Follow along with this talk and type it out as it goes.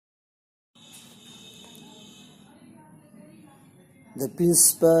the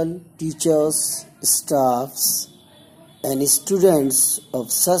principal, teachers, staffs, and students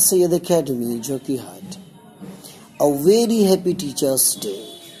of Syed Academy, Jokihat. A very happy Teachers' Day.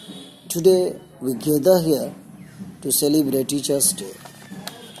 Today we gather here to celebrate Teachers' Day.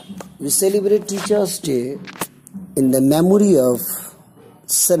 We celebrate Teachers' Day in the memory of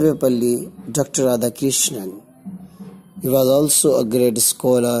Sarvepalli Dr. Radhakrishnan. He was also a great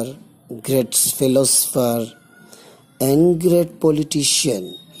scholar, great philosopher, and great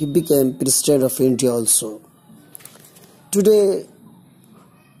politician. He became President of India also. Today,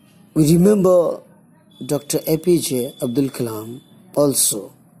 we remember Dr. APJ Abdul Kalam,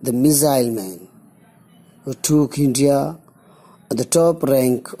 also the missile man, who took India at the top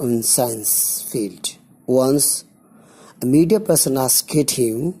rank in science field. Once, a media person asked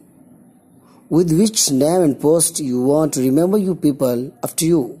him, with which name and post you want to remember you people after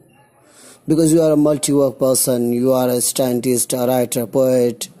you? Because you are a multi-work person, you are a scientist, a writer,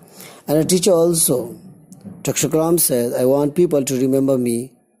 poet, and a teacher also. Dr. Kalam says, I want people to remember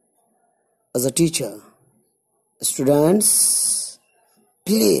me as a teacher. Students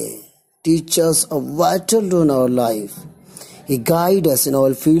play teachers a vital role in our life. He guides us in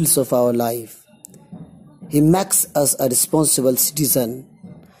all fields of our life. He makes us a responsible citizen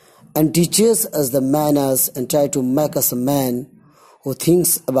and teaches us the manners and try to make us a man who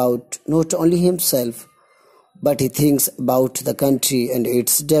thinks about not only himself, but he thinks about the country and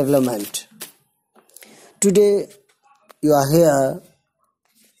its development. Today, you are here,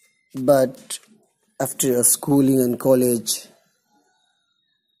 but after your schooling and college,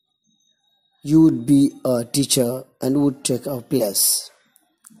 you would be a teacher and would take our place.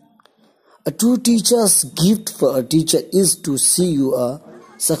 A true teacher's gift for a teacher is to see you a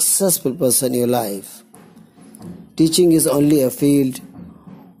successful person in your life. Teaching is only a field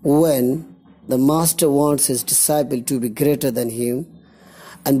when the master wants his disciple to be greater than him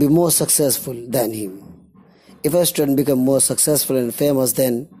and be more successful than him. If a student becomes more successful and famous,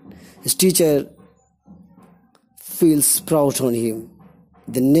 then his teacher feels proud on him.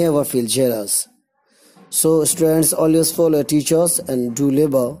 They never feel jealous. So students always follow teachers and do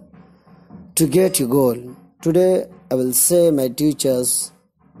labor to get your goal. Today I will say my teachers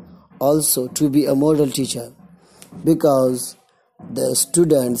also to be a model teacher, because the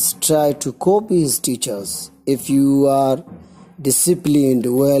students try to copy his teachers. If you are disciplined,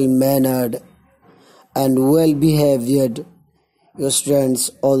 well-mannered, and well-behaved, your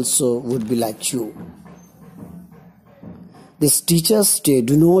students also would be like you. This Teachers' Day,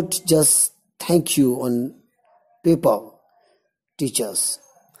 do not just thank you on paper, teachers.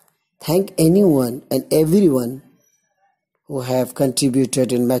 Thank anyone and everyone who have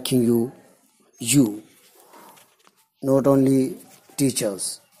contributed in making you, you. Not only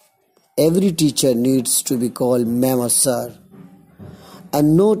teachers. Every teacher needs to be called ma'am or sir.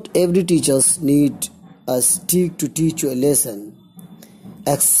 And not every teacher needs a stick to teach you a lesson.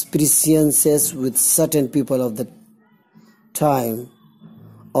 Experiences with certain people of the time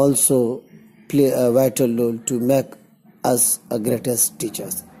also play a vital role to make us a greatest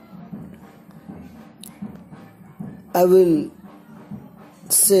teachers. I will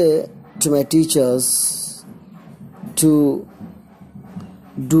say to my teachers to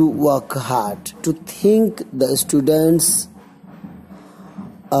do work hard, to think the students'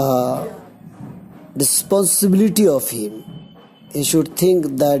 responsibility of him. He should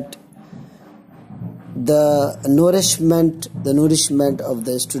think that the nourishment of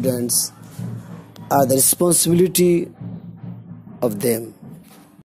the students are the responsibility of them.